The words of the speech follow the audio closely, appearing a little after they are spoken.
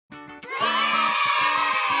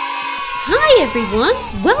Hi everyone!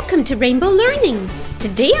 Welcome to Rainbow Learning!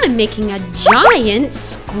 Today I'm making a giant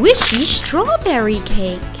squishy strawberry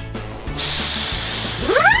cake.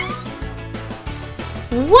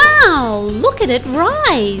 Wow! Look at it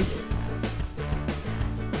rise!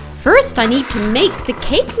 First I need to make the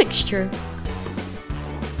cake mixture.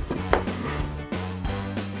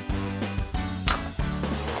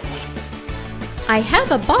 I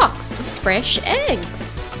have a box of fresh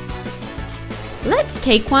eggs. Let's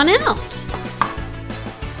take one out.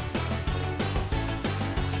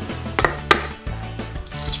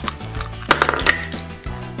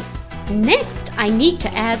 Next, I need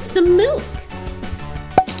to add some milk.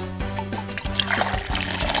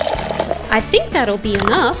 I think that'll be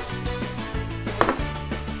enough.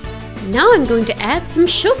 Now I'm going to add some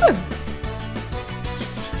sugar.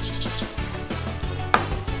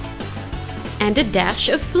 And a dash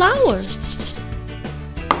of flour.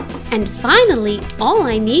 And finally, all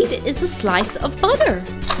I need is a slice of butter.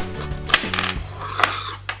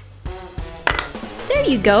 There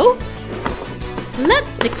you go.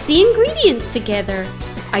 Let's mix the ingredients together.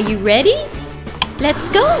 Are you ready? Let's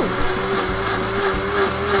go!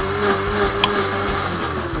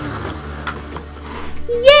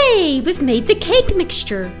 Yay! We've made the cake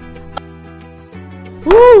mixture.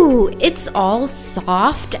 Ooh, it's all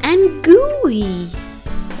soft and gooey.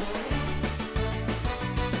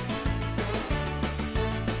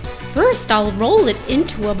 First, I'll roll it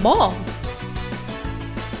into a ball.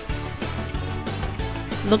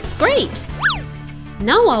 Looks great!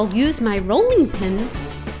 Now I'll use my rolling pin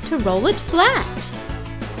to roll it flat.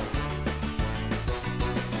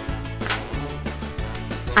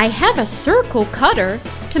 I have a circle cutter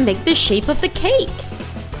to make the shape of the cake.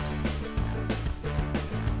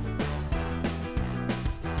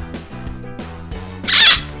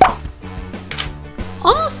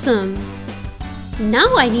 Awesome!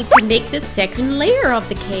 Now I need to make the second layer of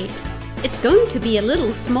the cake. It's going to be a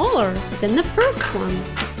little smaller than the first one.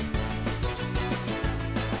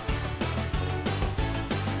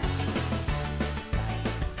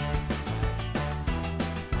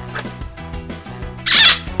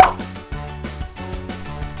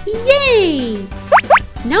 Yay!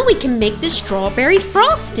 Now we can make the strawberry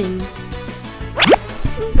frosting.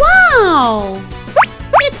 Wow!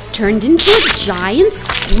 It's turned into a giant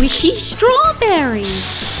squishy strawberry.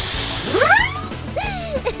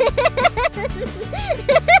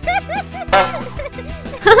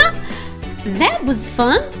 That was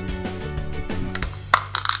fun.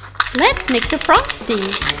 Let's make the frosting.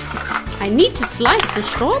 I need to slice the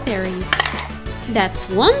strawberries. That's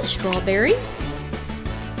one strawberry.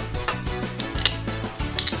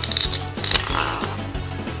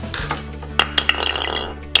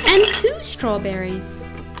 And two strawberries.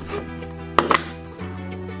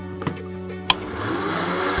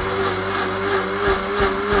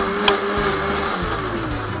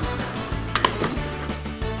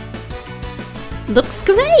 Looks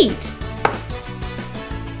great!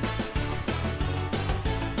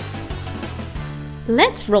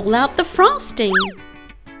 Let's roll out the frosting.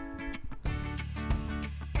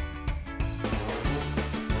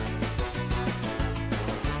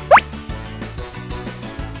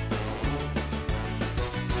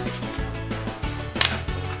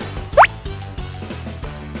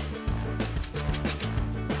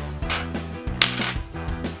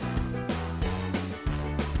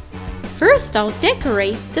 First, I'll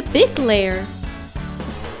decorate the big layer.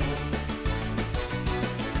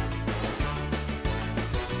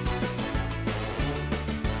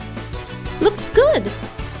 Looks good.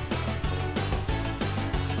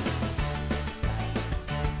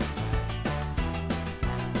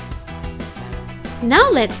 Now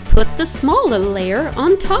let's put the smaller layer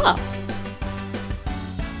on top.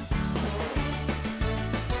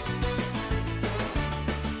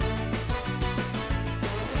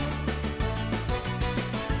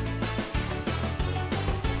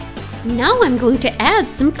 Now I'm going to add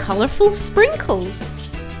some colorful sprinkles.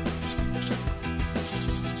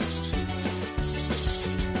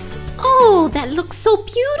 Oh, that looks so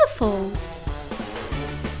beautiful!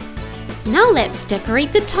 Now let's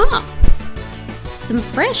decorate the top. Some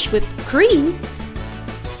fresh whipped cream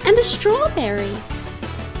and a strawberry.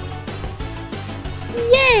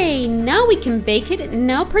 Yay! Now we can bake it in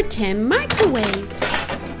our pretend microwave.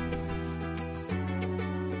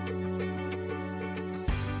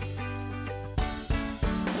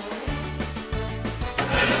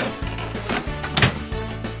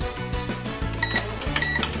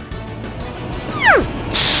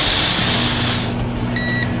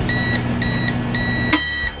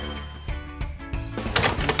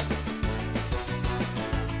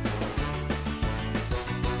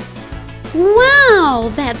 Wow,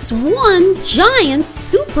 that's one giant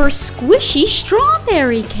super squishy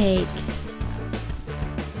strawberry cake.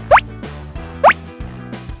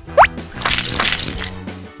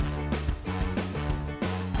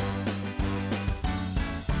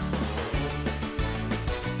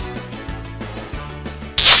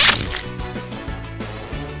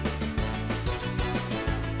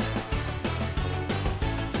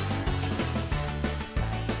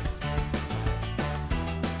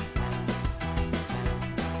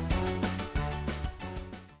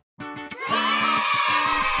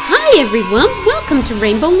 Hi everyone, welcome to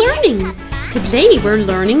Rainbow Learning. Today we're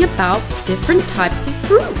learning about different types of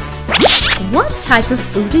fruits. What type of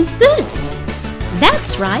fruit is this?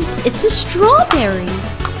 That's right, it's a strawberry.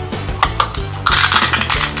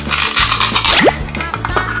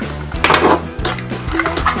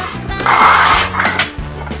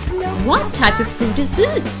 What type of fruit is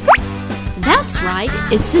this? That's right,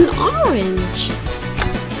 it's an orange.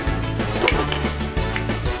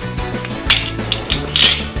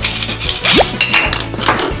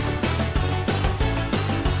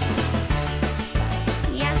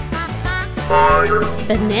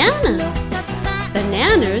 Banana.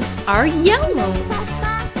 Bananas are yellow.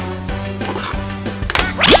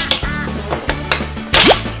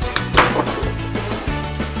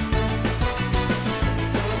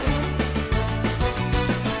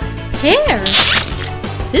 Pear.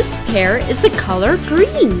 This pear is the color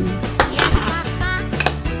green.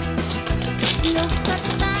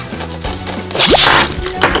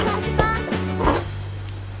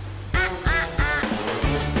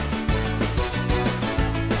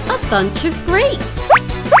 Bunch of grapes.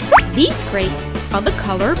 These grapes are the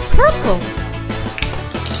color purple.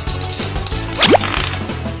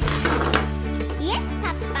 Yes,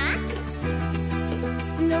 Papa.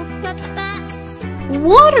 No, Papa.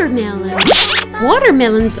 Watermelon.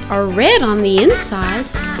 Watermelons are red on the inside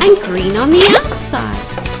and green on the outside.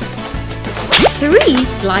 3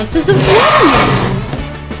 slices of watermelon.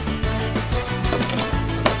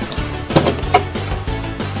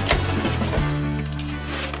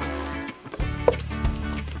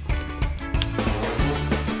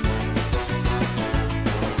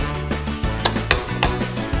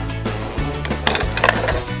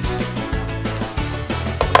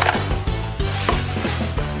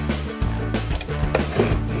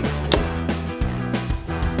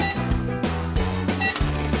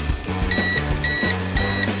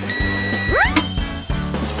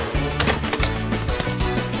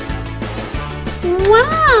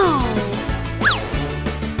 Wow!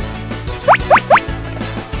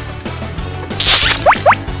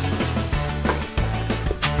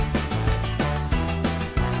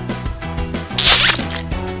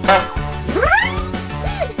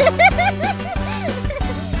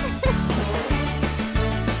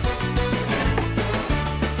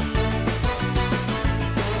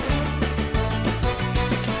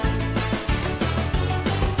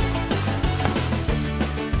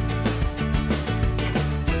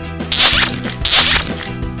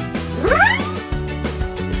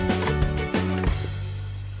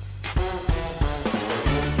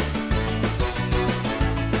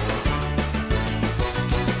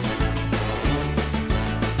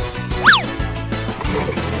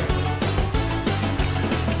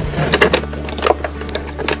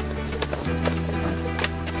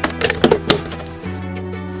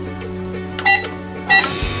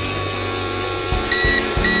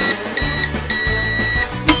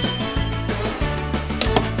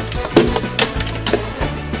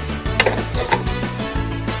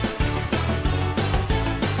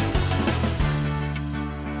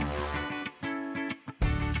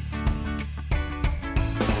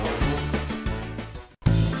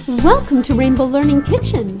 Welcome to Rainbow Learning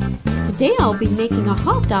Kitchen. Today I'll be making a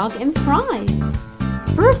hot dog and fries.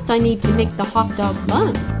 First I need to make the hot dog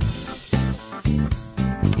bun.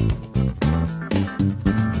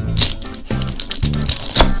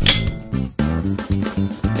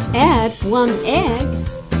 Add 1 egg,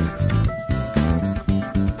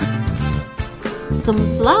 some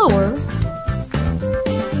flour,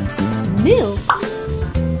 milk,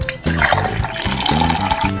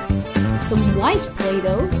 some white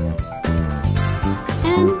Play-Doh,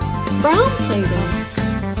 and brown Play-Doh.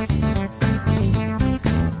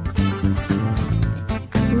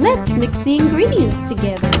 Let's mix the ingredients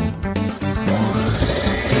together.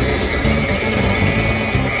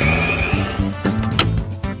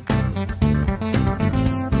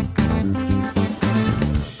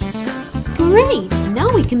 Great! Now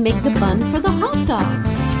we can make the bun for the hot dog.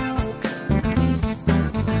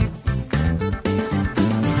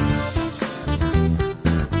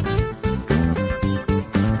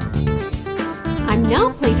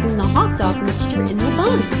 hot dog mixture in the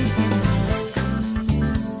bun.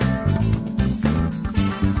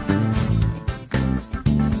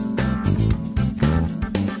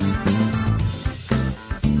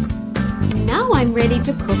 Now I'm ready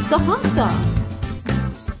to cook the hot dog.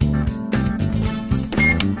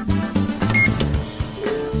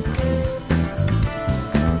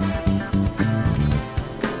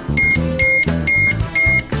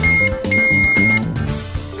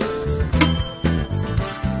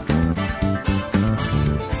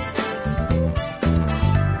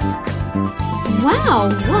 Wow,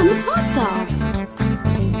 one hot dog!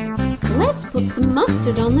 Let's put some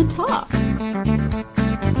mustard on the top.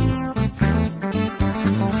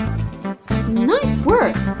 Nice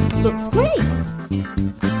work! Looks great!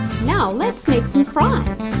 Now let's make some fries.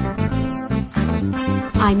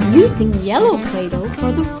 I'm using yellow Play-Doh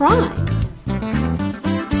for the fries.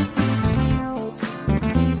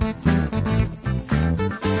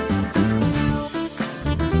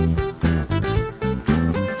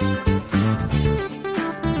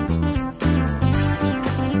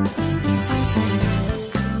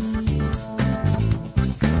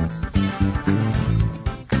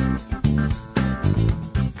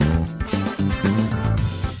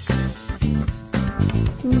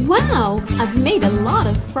 Wow, I've made a lot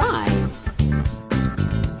of fries.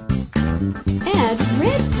 Add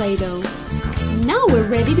red Play-Doh. Now we're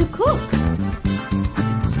ready to cook.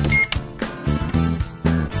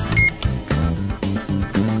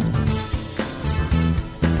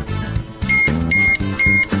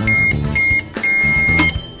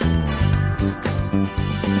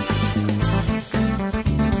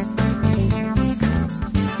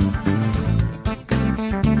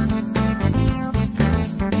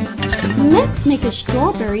 Let's make a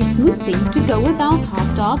strawberry smoothie to go with our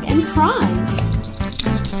hot dog and fries.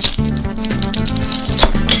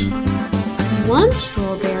 1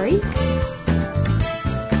 strawberry,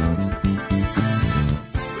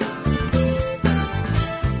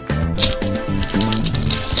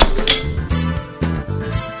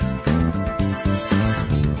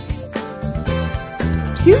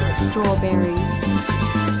 2 strawberries,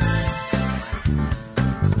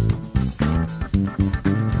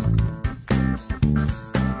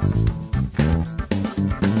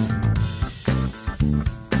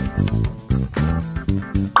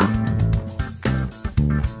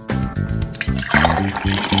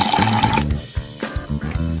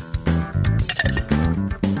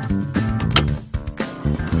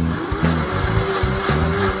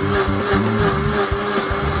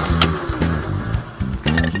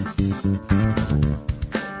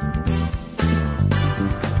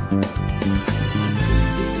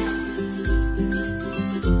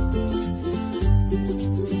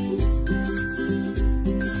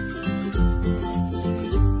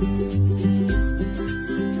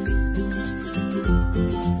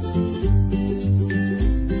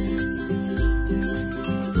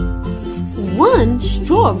 1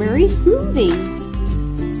 strawberry smoothie.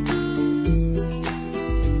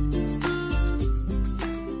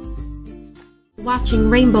 Watching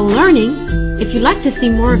Rainbow Learning. If you'd like to see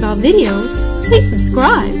more of our videos, please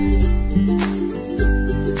subscribe.